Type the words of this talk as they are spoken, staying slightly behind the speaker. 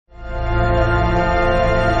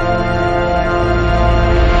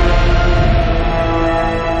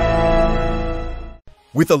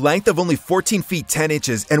With a length of only 14 feet 10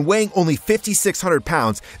 inches and weighing only 5,600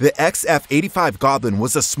 pounds, the XF-85 Goblin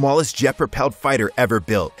was the smallest jet-propelled fighter ever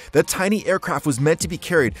built. The tiny aircraft was meant to be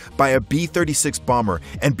carried by a B-36 bomber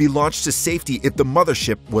and be launched to safety if the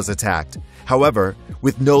mothership was attacked. However,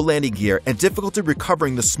 with no landing gear and difficulty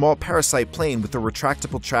recovering the small parasite plane with a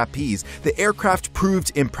retractable trapeze, the aircraft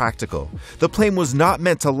proved impractical. The plane was not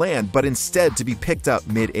meant to land, but instead to be picked up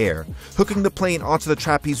mid-air. Hooking the plane onto the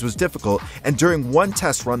trapeze was difficult, and during one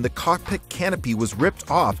test run, the cockpit canopy was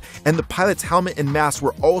ripped off and the pilot's helmet and mask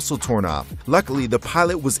were also torn off. Luckily, the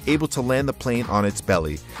pilot was able to land the plane on its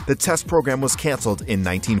belly. The test program was cancelled in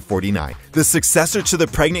 1949. The successor to the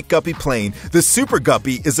Pregnant Guppy plane, the Super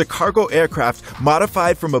Guppy is a cargo aircraft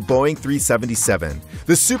modified from a Boeing 377.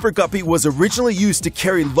 The Super Guppy was originally used to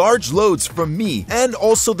carry large loads from me and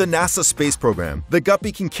also the NASA space program. The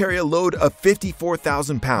Guppy can carry a load of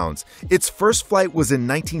 54,000 pounds. Its first flight was in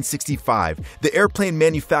 1965. The airplane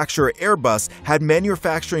manufacturer Airbus had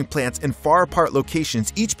manufacturing plants in far apart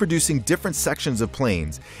locations, each producing different sections of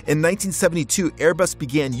planes. In 1972, Airbus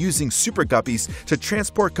began using Super Guppies to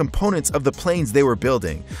transport components of the planes they were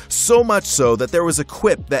building. So much so that there was a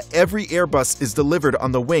quip that every Airbus is delivered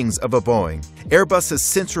on the wings of a Boeing. Airbus has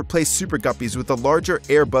since replaced Super Guppies with a larger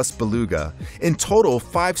Airbus Beluga. In total,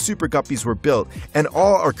 5 Super Guppies were built, and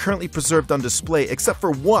all are currently preserved on display except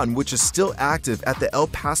for one which is still active at the El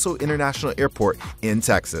Paso International Airport in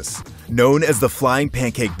Texas. Known as the Flying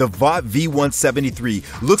Pancake, the Vought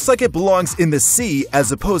V-173 looks like it belongs in the sea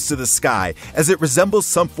as opposed to the sky, as it resembles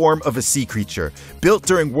some form of a sea creature. Built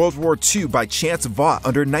during World War II by Chance Vought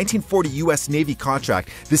under 1940 U.S. Navy contract,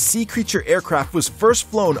 the sea creature aircraft was first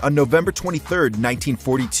flown on November 23,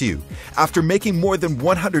 1942. After making more than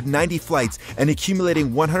 190 flights and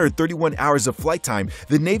accumulating 131 hours of flight time,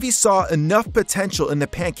 the Navy saw enough potential in the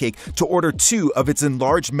Pancake to order 2 of its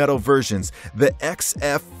enlarged metal versions, the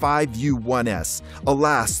XF-5U-1S.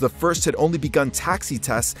 Alas, the first had only begun taxi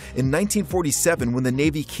tests in 1947 when the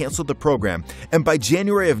Navy canceled the program, and by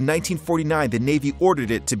January of 1949 the Navy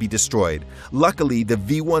ordered it to be destroyed. Luckily, the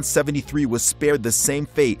V-173 was spared the same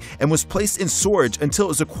fate and was placed in storage until it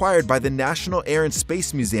was acquired by the National Air and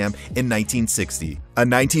Space Museum in 1960. A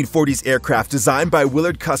 1940s aircraft designed by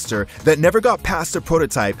Willard Custer that never got past a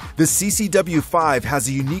prototype, the CCW-5 has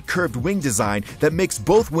a unique curved wing design that makes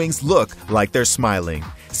both wings look like they're smiling.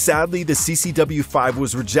 Sadly, the CCW-5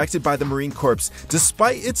 was rejected by the Marine Corps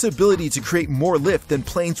despite its ability to create more lift than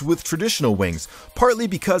planes with traditional wings, partly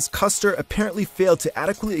because Custer apparently failed to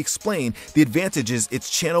adequately explain the advantages its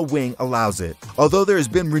channel wing allows it. Although there has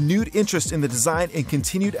been renewed interest in the design and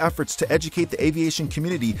continued efforts to educate the aviation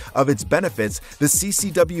community of its benefits, the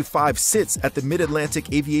CCW-5 sits at the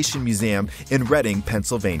Mid-Atlantic Aviation Museum in Reading,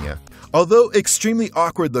 Pennsylvania. Although extremely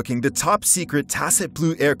awkward looking, the top-secret Tacit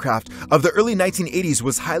Blue aircraft of the early 1980s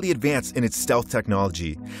was highly advanced in its stealth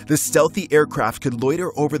technology. The stealthy aircraft could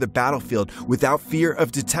loiter over the battlefield without fear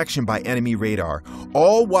of detection by enemy radar,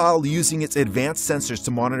 all while using its advanced sensors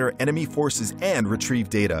to monitor enemy forces and retrieve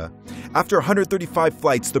data. After 135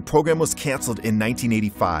 flights, the program was canceled in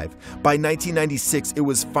 1985. By 1996, it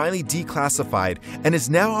was finally declassified and is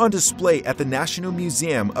now on display at the National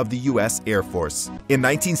Museum of the U.S. Air Force. In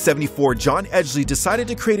 1974, John Edgley decided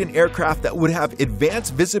to create an aircraft that would have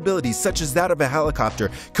advanced visibility such as that of a helicopter,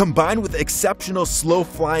 combined with exceptional slow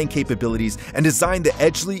flying capabilities, and designed the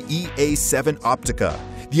Edgley EA-7 Optica.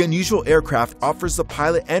 The unusual aircraft offers the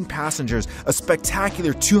pilot and passengers a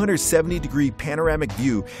spectacular 270-degree panoramic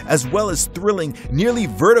view, as well as thrilling, nearly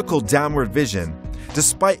vertical downward vision.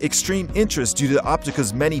 Despite extreme interest due to the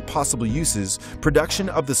Optica's many possible uses, production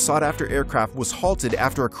of the sought-after aircraft was halted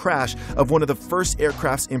after a crash of one of the first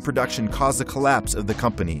aircrafts in production caused the collapse of the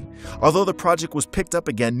company. Although the project was picked up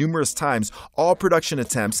again numerous times, all production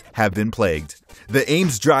attempts have been plagued. The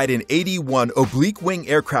Ames Dryden 81 oblique wing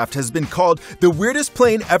aircraft has been called the weirdest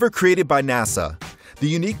plane ever created by NASA. The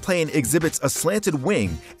unique plane exhibits a slanted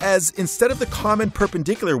wing, as instead of the common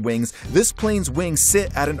perpendicular wings, this plane's wings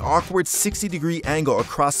sit at an awkward 60-degree angle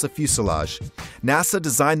across the fuselage. NASA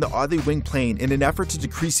designed the oddly winged plane in an effort to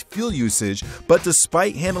decrease fuel usage, but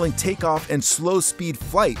despite handling takeoff and slow-speed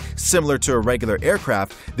flight similar to a regular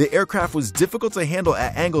aircraft, the aircraft was difficult to handle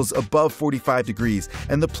at angles above 45 degrees,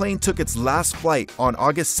 and the plane took its last flight on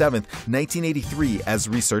August 7, 1983 as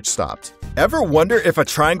research stopped. Ever wonder if a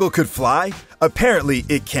triangle could fly? Apparently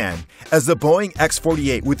it can, as the Boeing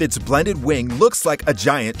X-48 with its blended wing looks like a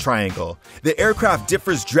giant triangle. The aircraft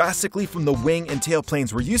differs drastically from the wing and tail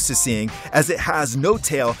planes we're used to seeing, as it has has no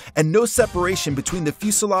tail and no separation between the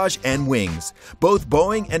fuselage and wings. Both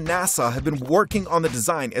Boeing and NASA have been working on the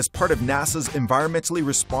design as part of NASA's Environmentally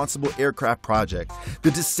Responsible Aircraft project.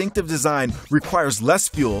 The distinctive design requires less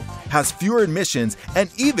fuel, has fewer emissions, and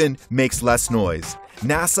even makes less noise.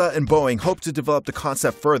 NASA and Boeing hope to develop the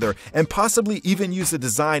concept further and possibly even use the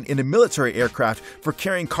design in a military aircraft for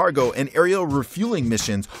carrying cargo and aerial refueling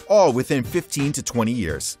missions, all within 15 to 20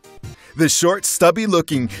 years. The short,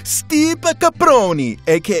 stubby-looking Steve Caproni,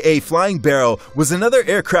 aka Flying Barrel, was another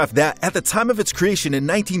aircraft that, at the time of its creation in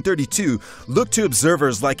 1932, looked to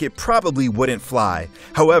observers like it probably wouldn't fly.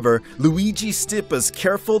 However, Luigi Stipa's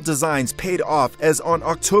careful designs paid off, as on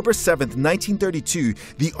October 7, 1932,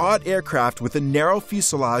 the odd aircraft with a narrow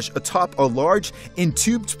fuselage atop a large,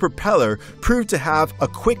 intubed propeller proved to have a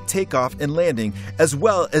quick takeoff and landing, as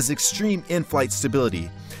well as extreme in-flight stability.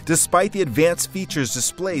 Despite the advanced features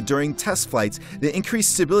displayed during test flights, the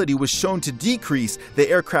increased stability was shown to decrease the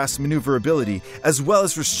aircraft's maneuverability, as well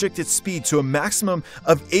as restrict its speed to a maximum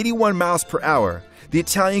of 81 miles per hour. The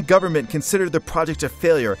Italian government considered the project a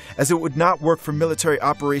failure, as it would not work for military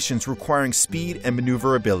operations requiring speed and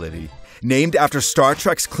maneuverability. Named after Star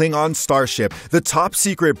Trek's Klingon starship, the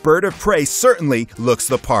top-secret Bird of Prey certainly looks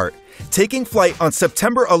the part. Taking flight on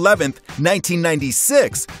September 11,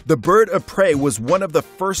 1996, the Bird of Prey was one of the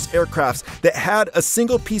first aircrafts that had a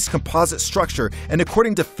single-piece composite structure, and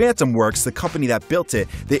according to Phantom Works, the company that built it,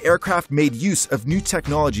 the aircraft made use of new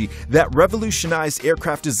technology that revolutionized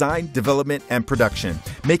aircraft design, development, and production,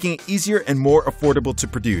 making it easier and more affordable to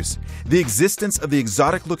produce. The existence of the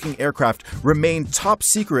exotic-looking aircraft remained top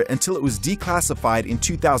secret until it was declassified in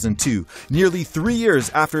 2002, nearly 3 years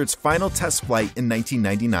after its final test flight in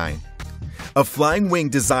 1999. A flying wing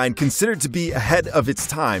design considered to be ahead of its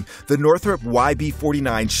time, the Northrop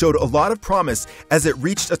YB-49 showed a lot of promise as it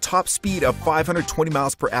reached a top speed of 520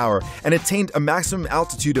 miles per hour and attained a maximum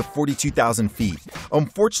altitude of 42,000 feet.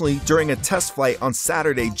 Unfortunately, during a test flight on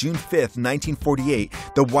Saturday, June 5, 1948,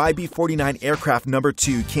 the YB-49 aircraft number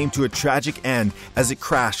 2 came to a tragic end as it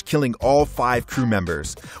crashed, killing all 5 crew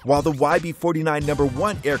members. While the YB-49 number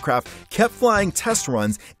 1 aircraft kept flying test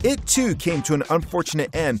runs, it too came to an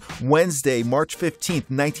unfortunate end Wednesday, March 15,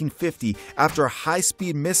 1950, after a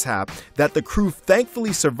high-speed mishap that the crew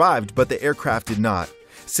thankfully survived, but the aircraft did not.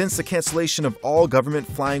 Since the cancellation of all government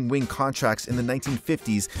flying wing contracts in the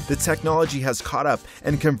 1950s, the technology has caught up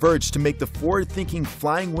and converged to make the forward-thinking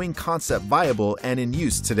flying wing concept viable and in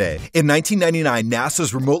use today. In 1999,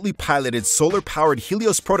 NASA's remotely piloted solar-powered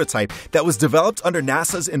Helios prototype that was developed under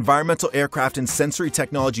NASA's Environmental Aircraft and Sensory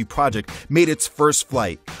Technology project made its first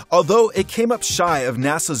flight. Although it came up shy of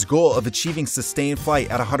NASA's goal of achieving sustained flight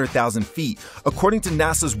at 100,000 feet, according to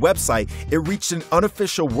NASA's website, it reached an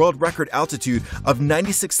unofficial world record altitude of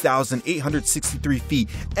 96,863 feet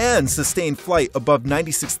and sustained flight above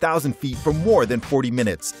 96,000 feet for more than 40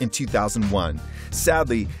 minutes in 2001.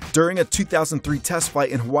 Sadly, during a 2003 test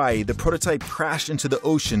flight in Hawaii, the prototype crashed into the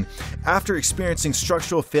ocean after experiencing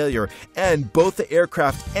structural failure, and both the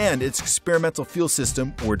aircraft and its experimental fuel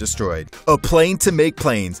system were destroyed. A plane to make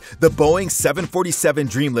planes, the Boeing 747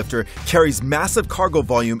 Dreamlifter carries massive cargo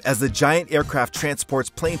volume as the giant aircraft transports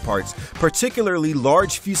plane parts, particularly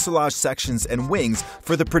large fuselage sections and wings,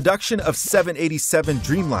 for the production of 787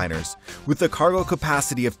 Dreamliners. With a cargo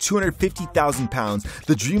capacity of 250,000 pounds,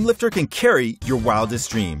 the Dreamlifter can carry your wildest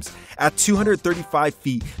dreams. At 235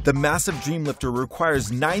 feet, the massive Dreamlifter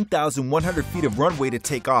requires 9,100 feet of runway to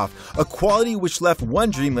take off, a quality which left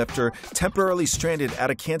one Dreamlifter temporarily stranded at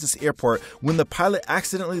a Kansas airport when the pilot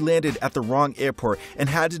accidentally landed at the wrong airport and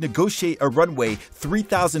had to negotiate a runway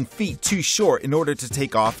 3,000 feet too short in order to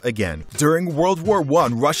take off again. During World War I,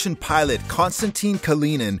 Russian pilot Konstantin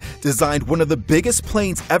Kalinin designed one of the biggest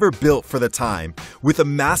planes ever built for the time. With a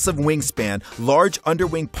massive wingspan, large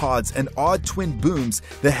underwing pods, and odd twin booms,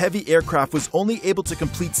 the heavy aircraft was only able to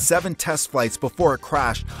complete 7 test flights before it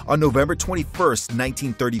crashed on November 21,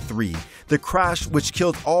 1933. The crash, which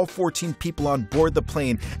killed all 14 people on board the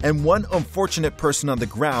plane and one unfortunate person on the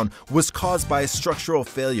ground, was caused by a structural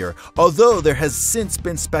failure, although there has since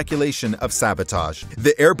been speculation of sabotage.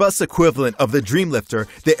 The Airbus equivalent of the Dreamlifter,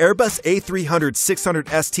 the Airbus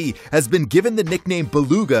A300-600 ST, has been given the nickname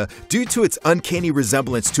Beluga due to its uncanny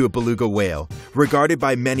resemblance to a beluga whale. Regarded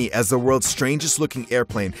by many as the world's strangest-looking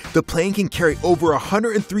airplane, the plane can carry over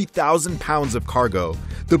 103,000 pounds of cargo.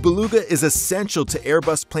 The Beluga is essential to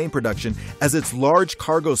Airbus plane production as its large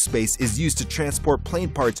cargo space is used to transport plane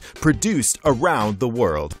parts produced around the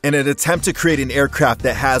world. In an attempt to create an aircraft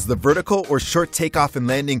that has the vertical or short takeoff and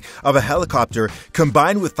landing of a helicopter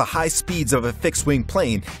combined with the high speeds of a fixed-wing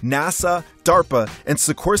plane, NASA, DARPA, and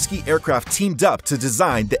Sikorsky Aircraft teamed up to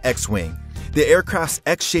design the X-Wing. The aircraft's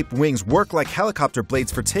X-shaped wings work like helicopter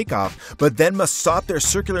blades for takeoff, but then must stop their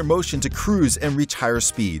circular motion to cruise and reach higher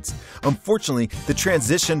speeds. Unfortunately, the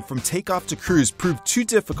transition from takeoff to cruise proved too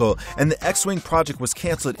difficult, and the X-Wing project was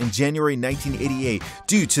canceled in January 1988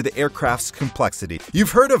 due to the aircraft's complexity.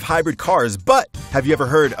 You've heard of hybrid cars, but have you ever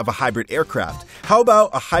heard of a hybrid aircraft? How about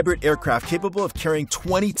a hybrid aircraft capable of carrying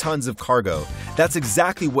 20 tons of cargo? That's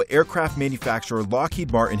exactly what aircraft manufacturer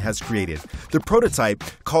Lockheed Martin has created. The prototype,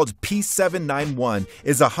 called P791,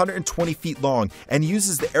 is 120 feet long and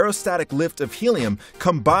uses the aerostatic lift of helium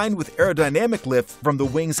combined with aerodynamic lift from the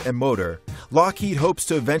wings and motor. Lockheed hopes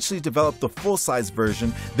to eventually develop the full-size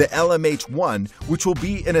version, the LMH-1, which will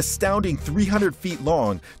be an astounding 300 feet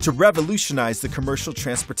long, to revolutionize the commercial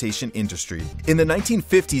transportation industry. In the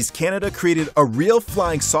 1950s, Canada created a real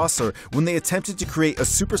flying saucer when they attempted to create a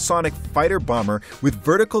supersonic fighter bomber with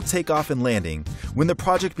vertical takeoff and landing. When the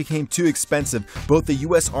project became too expensive, both the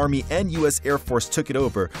US Army and US Air Force took it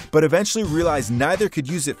over, but eventually realized neither could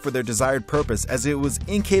use it for their desired purpose as it was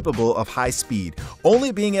incapable of high speed,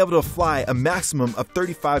 only being able to fly a maximum of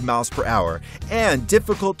 35 miles per hour, and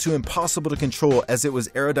difficult to impossible to control as it was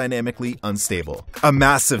aerodynamically unstable. A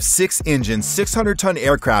massive 6-engine, 600-ton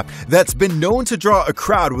aircraft that's been known to draw a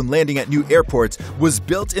crowd when landing at new airports was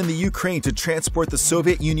built in the Ukraine to transport the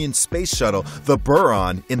Soviet Union space shuttle, the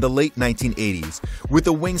Buran, in the late 1980s. With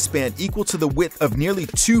a wingspan equal to the width of nearly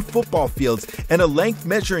 2 football fields and a length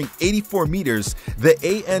measuring 84 meters, the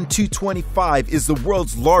AN-225 is the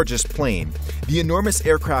world's largest plane. The enormous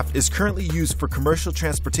aircraft is currently used for commercial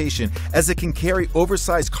transportation as it can carry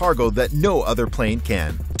oversized cargo that no other plane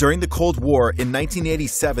can. During the Cold War in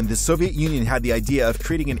 1987, the Soviet Union had the idea of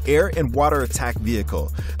creating an air and water attack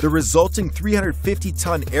vehicle. The resulting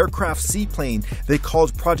 350-ton aircraft seaplane they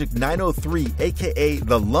called Project 903, aka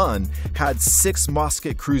the Lun, had 6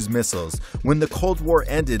 Musket cruise missiles. When the Cold War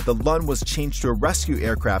ended, the Lun was changed to a rescue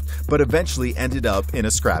aircraft, but eventually ended up in a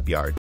scrapyard.